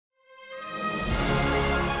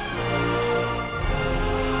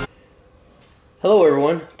Hello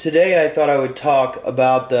everyone. Today I thought I would talk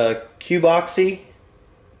about the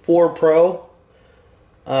CuBox-i4Pro.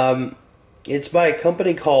 It's by a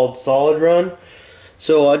company called SolidRun.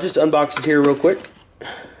 So I'll just unbox it here real quick.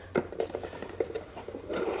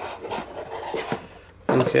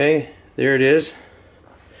 Okay, there it is.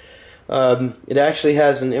 It actually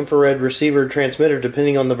has an infrared receiver transmitter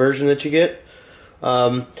depending on the version that you get.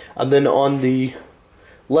 And then on the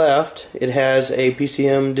left, it has a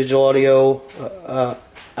PCM digital audio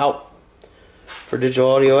out for digital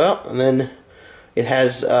audio out, and then it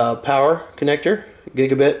has a power connector,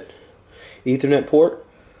 gigabit Ethernet port,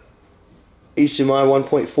 HDMI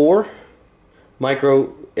 1.4,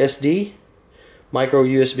 micro SD, micro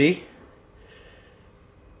USB,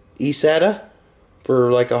 eSATA for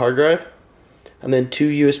like a hard drive, and then two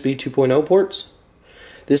USB 2.0 ports.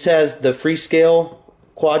 This has the Freescale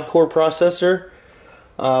quad-core processor.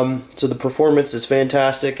 So the performance is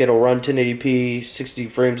fantastic. It'll run 1080p, 60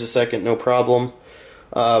 frames a second, no problem.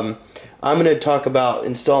 I'm going to talk about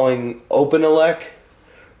installing OpenElec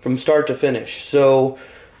from start to finish. So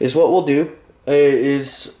what we'll do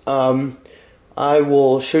is I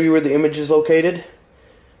will show you where the image is located,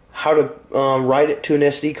 how to write it to an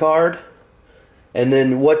SD card, and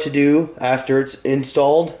then what to do after it's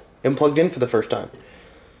installed and plugged in for the first time.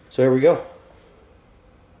 So here we go.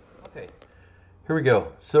 Here we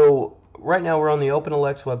go. So right now we're on the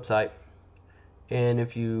OpenElec's website, and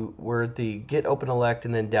if you were at the Get OpenElec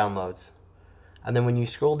and then Downloads, and then when you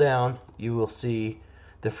scroll down, you will see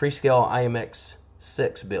the Freescale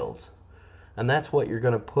IMX6 builds, and that's what you're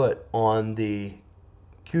going to put on the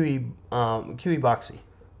CuBox-i.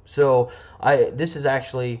 So this is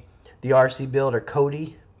actually the RC build or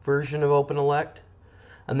Kodi version of OpenElec,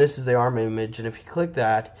 and this is the ARM image. And if you click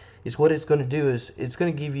that, what it's going to do is it's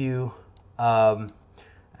going to give you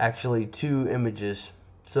actually two images.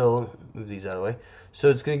 So let me move these out of the way. So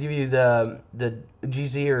it's going to give you the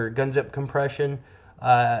GZ or gunzip compression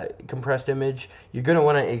compressed image. You're going to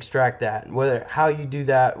want to extract that. How you do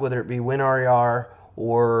that, whether it be WinRAR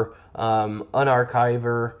or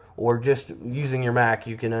unarchiver or just using your Mac,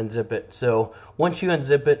 you can unzip it. So once you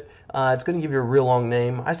unzip it, it's going to give you a real long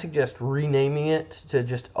name. I suggest renaming it to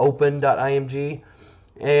just Open.img,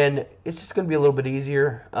 and it's just going to be a little bit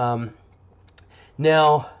easier.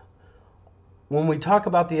 Now, when we talk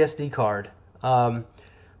about the SD card, let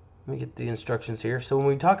me get the instructions here. So when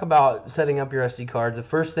we talk about setting up your SD card, the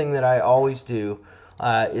first thing that I always do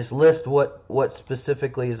is list what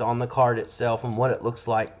specifically is on the card itself and what it looks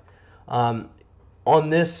like. On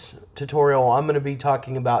this tutorial, I'm going to be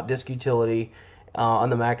talking about disk utility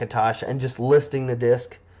on the Macintosh and just listing the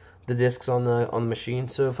disks on the machine.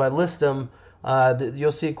 So if I list them,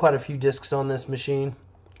 you'll see quite a few disks on this machine.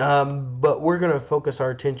 But we're going to focus our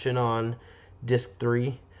attention on disk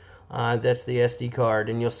 3. That's the SD card,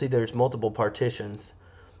 and you'll see there's multiple partitions.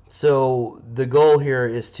 So the goal here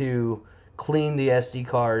is to clean the SD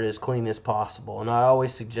card as clean as possible, and I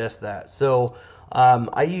always suggest that. So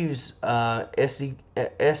I use SD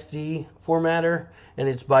formatter, and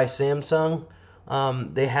it's by Samsung.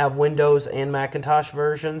 They have Windows and Macintosh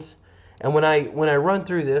versions. And when I run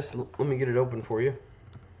through this, let me get it open for you.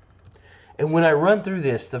 And when I run through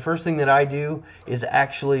this, the first thing that I do is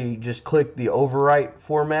actually just click the overwrite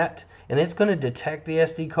format, and it's going to detect the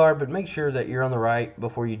SD card, but make sure that you're on the right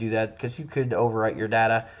before you do that, because you could overwrite your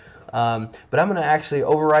data. But I'm going to actually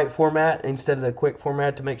overwrite format instead of the quick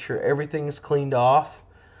format to make sure everything's cleaned off.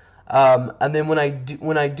 And then when I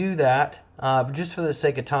do that, just for the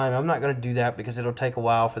sake of time, I'm not going to do that because it'll take a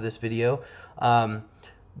while for this video. But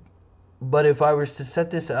if I was to set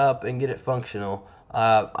this up and get it functional,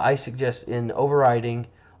 I suggest in overriding,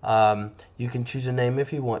 you can choose a name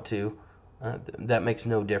if you want to. That makes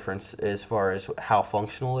no difference as far as how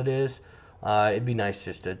functional it is. It'd be nice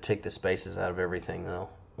just to take the spaces out of everything though,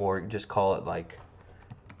 or just call it like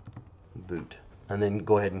boot, and then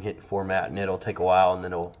go ahead and hit format, and it'll take a while, and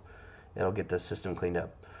then it'll get the system cleaned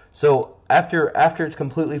up. So after it's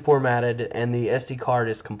completely formatted and the SD card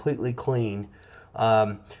is completely clean,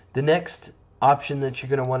 the next option that you're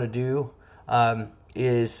going to want to do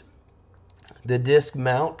is the disk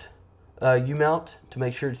mount, U-mount, to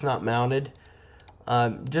make sure it's not mounted.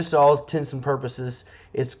 Just all intents and purposes,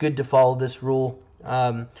 it's good to follow this rule.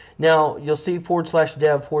 Now you'll see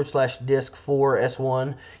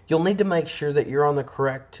 /dev/disk4s1. You'll need to make sure that you're on the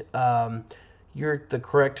correct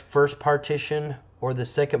first partition or the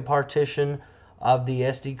second partition of the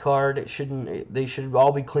SD card. They should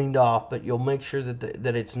all be cleaned off, but you'll make sure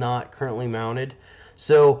that it's not currently mounted.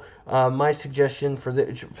 So my suggestion for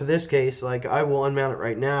this case, like I will unmount it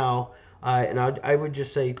right now, and I would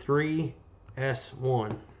just say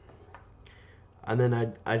 3S1. and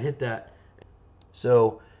then I'd hit that.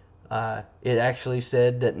 So it actually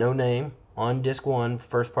said that no name on disk 1,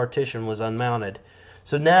 first partition, was unmounted.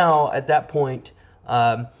 So now at that point,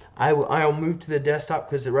 I'll move to the desktop,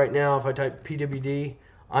 because right now if I type pwd,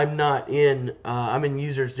 I'm not in, I'm in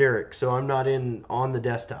user Xeric, so I'm not in on the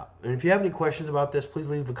desktop. And if you have any questions about this, please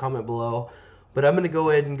leave a comment below. But I'm going to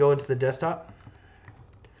go ahead and go into the desktop.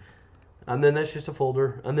 And then that's just a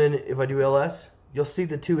folder. And then if I do ls, you'll see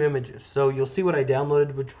the two images. So you'll see what I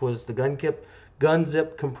downloaded, which was the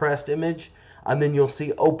gunzip compressed image. And then you'll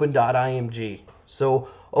see Open.img. So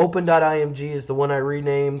Open.img is the one I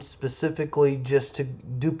renamed specifically just to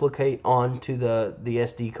duplicate onto the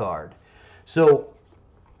SD card. So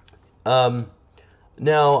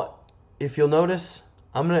now, if you'll notice,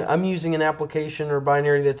 I'm using an application or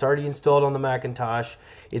binary that's already installed on the Macintosh.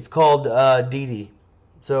 It's called Dd.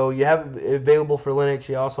 So you have it available for Linux.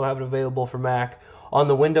 You also have it available for Mac. On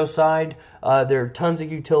the Windows side, there are tons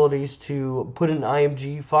of utilities to put an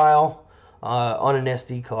IMG file on an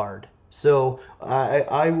SD card. So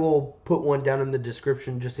I will put one down in the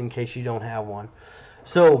description just in case you don't have one.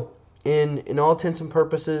 So in all intents and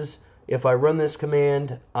purposes, if I run this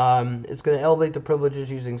command, it's going to elevate the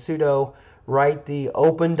privileges using sudo, write the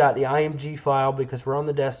open.img file, because we're on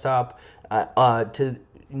the desktop, to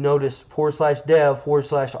notice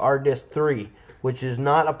 /dev/rdisk3, which is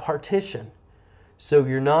not a partition. So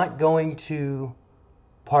you're not going to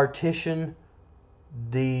partition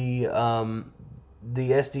the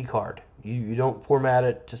SD card. You don't format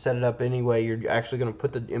it to set it up anyway. You're actually going to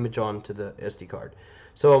put the image onto the SD card.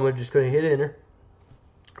 So I'm just going to hit enter.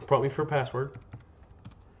 Prompt me for a password,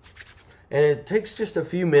 and it takes just a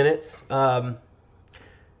few minutes. So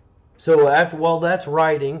while that's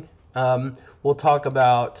writing, we'll talk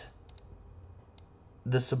about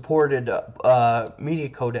the supported media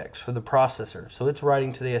codecs for the processor. So it's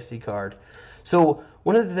writing to the SD card. So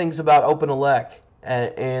one of the things about OpenElec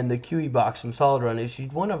and the QE box from SolidRun is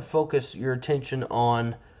you'd want to focus your attention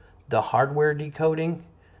on the hardware decoding.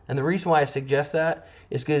 And the reason why I suggest that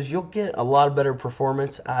is because you'll get a lot of better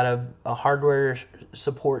performance out of a hardware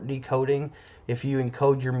support decoding if you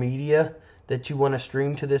encode your media that you want to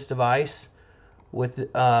stream to this device with this.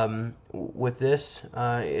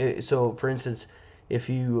 So, for instance, if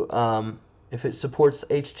it supports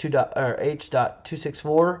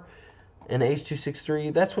H.264 and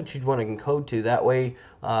H.263, that's what you'd want to encode to. That way,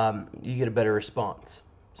 you get a better response.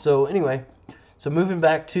 So anyway, so moving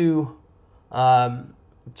back to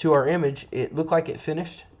our image, it looked like it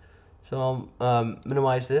finished. So I'll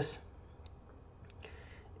minimize this,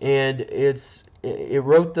 and it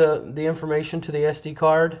wrote the information to the SD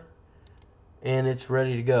card, and it's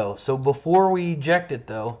ready to go. So before we eject it,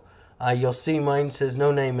 though, you'll see mine says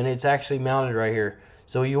no name, and it's actually mounted right here.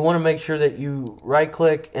 So you want to make sure that you right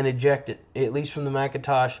click and eject it, at least from the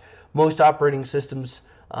Macintosh. Most operating systems,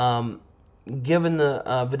 given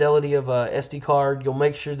the fidelity of a SD card, you'll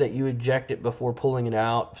make sure that you eject it before pulling it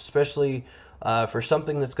out, especially for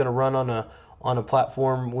something that's going to run on a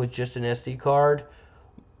platform with just an SD card.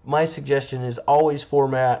 My suggestion is always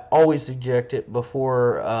format, always eject it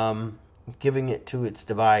before giving it to its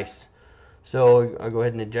device. So I'll go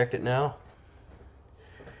ahead and eject it now.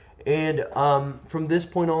 And from this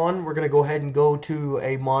point on, we're going to go ahead and go to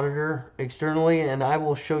a monitor externally, and I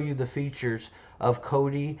will show you the features of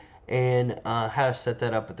Kodi and how to set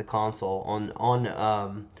that up at the console on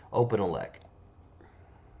OpenElec.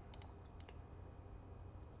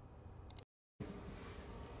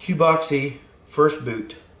 CuBox-i first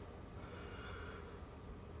boot.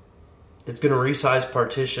 It's going to resize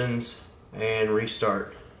partitions and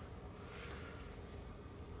restart.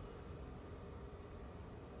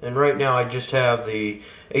 And right now I just have the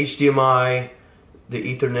HDMI,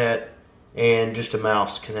 the Ethernet, and just a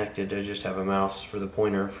mouse connected. I just have a mouse for the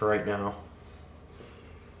pointer for right now.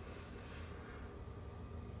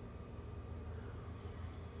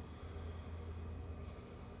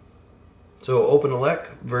 So OpenElec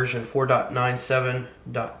version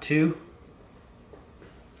 4.97.2.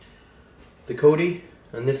 The Kodi,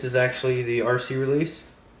 and this is actually the RC release.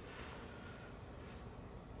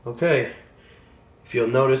 Okay. If you'll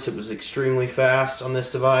notice, it was extremely fast on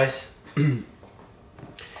this device. And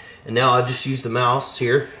now I'll just use the mouse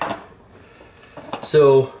here.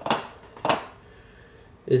 So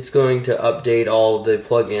it's going to update all the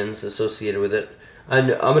plugins associated with it.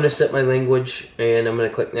 And I'm going to set my language, and I'm going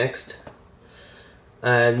to click next.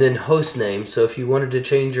 And then host name. So if you wanted to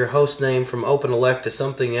change your host name from OpenElec to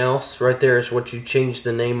something else, right there is what you change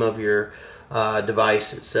the name of your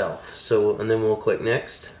device itself. So, and then we'll click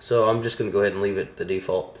next. So I'm just going to go ahead and leave it the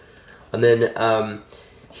default. And then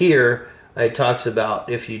here it talks about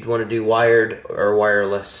if you'd want to do wired or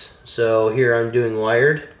wireless. So here I'm doing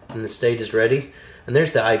wired, and the state is ready, and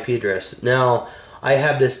there's the IP address. Now I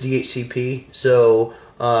have this DHCP, so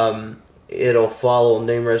it'll follow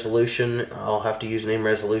name resolution. I'll have to use name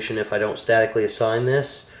resolution if I don't statically assign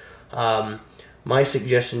this. My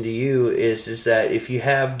suggestion to you is that if you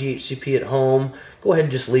have DHCP at home, go ahead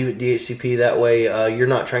and just leave it DHCP. That way you're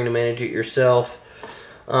not trying to manage it yourself.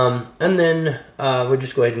 And then we'll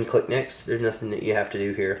just go ahead and click next. There's nothing that you have to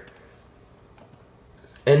do here.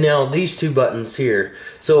 And now these two buttons here.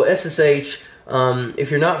 So SSH, if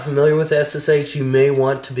you're not familiar with SSH, you may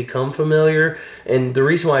want to become familiar. And the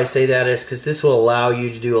reason why I say that is because this will allow you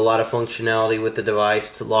to do a lot of functionality with the device,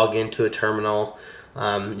 to log into a terminal.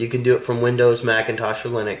 You can do it from Windows, Macintosh, or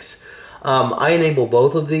Linux. I enable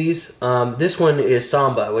both of these. This one is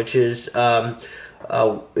Samba, which is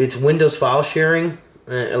it's Windows file sharing.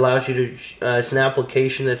 It allows you to. It's an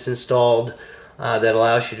application that's installed that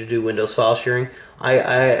allows you to do Windows file sharing. I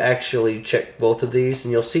actually checked both of these,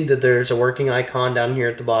 and you'll see that there's a working icon down here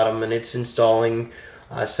at the bottom, and it's installing,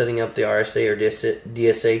 setting up the RSA or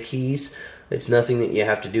DSA keys. It's nothing that you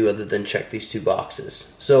have to do other than check these two boxes.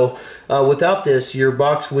 So without this, your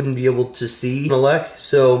box wouldn't be able to see OpenElec.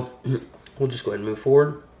 So we'll just go ahead and move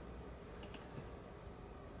forward.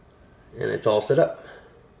 And it's all set up.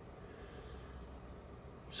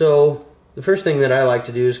 So the first thing that I like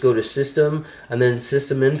to do is go to System and then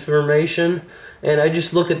System Information. And I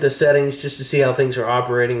just look at the settings just to see how things are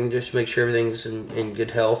operating, just to make sure everything's in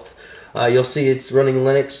good health. You'll see it's running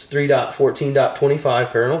Linux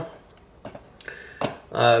 3.14.25 kernel.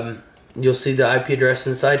 You'll see the IP address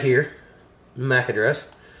inside here, the MAC address.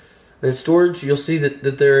 Then storage, you'll see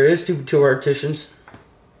that there is two partitions.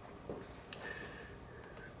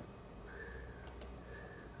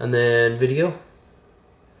 And then video.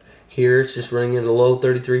 Here it's just running at a low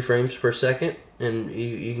 33 frames per second. And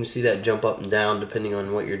you can see that jump up and down depending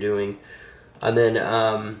on what you're doing. And then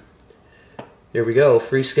there we go,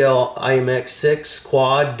 Freescale IMX6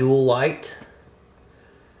 quad dual light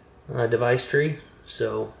device tree.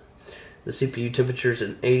 So the CPU temperature is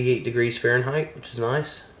at 88 degrees Fahrenheit, which is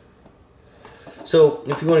nice. So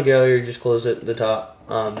if you want to gallery, just close it at the top.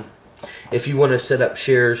 If you want to set up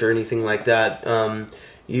shares or anything like that,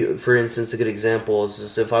 for instance, a good example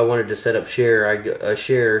is if I wanted to set up a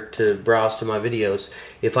share to browse to my videos.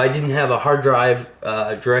 If I didn't have a hard drive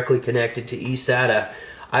directly connected to eSATA,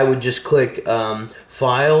 I would just click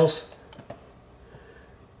Files,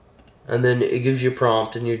 and then it gives you a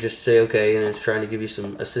prompt, and you just say okay, and it's trying to give you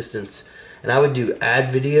some assistance. And I would do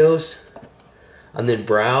Add Videos, and then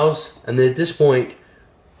Browse, and then at this point,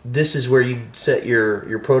 this is where you set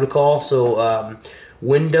your protocol. So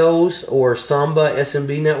Windows or Samba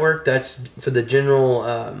SMB network, that's for the general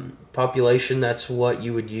population, that's what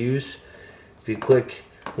you would use. If you click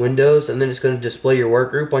Windows, and then it's going to display your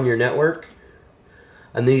workgroup on your network.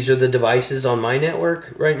 And these are the devices on my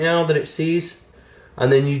network right now that it sees.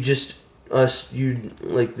 And then you just, let's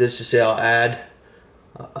just say I'll add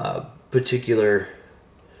a particular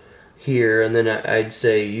here, and then I'd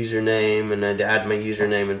say username, and I'd add my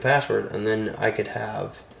username and password, and then I could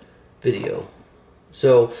have video.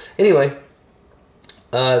 So anyway,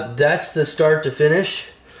 that's the start to finish.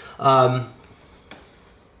 I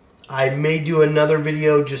may do another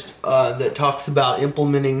video just that talks about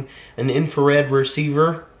implementing an infrared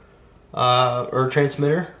receiver or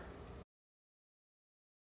transmitter.